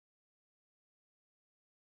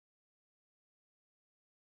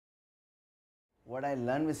What I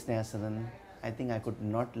learned with Sneha Sadan, I think I could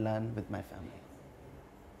not learn with my family.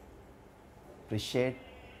 Appreciate,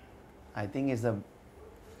 I think is the,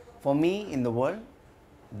 for me in the world,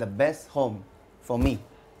 the best home for me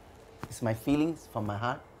is my feelings from my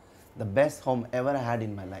heart. The best home ever I had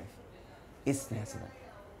in my life is Sneha Sadan.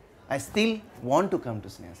 I still want to come to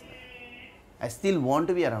Sneha Sadan. I still want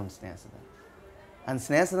to be around Sneha Sadan. And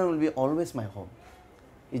Sneha Sadan will be always my home.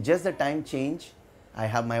 It's just the time change. I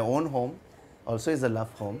have my own home, also is a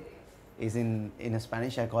love home. Is in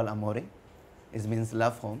Spanish I call amore. It means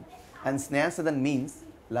love home. And Sneha Sadan means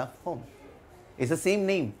love home. It's the same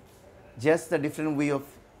name, just a different view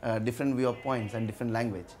of points and different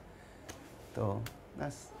language. So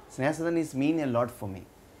that's Sneha Sadan is mean a lot for me.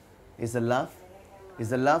 It's a love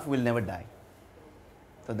will never die.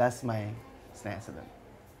 So that's my Sneha Sadan.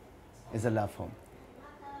 It's a love home.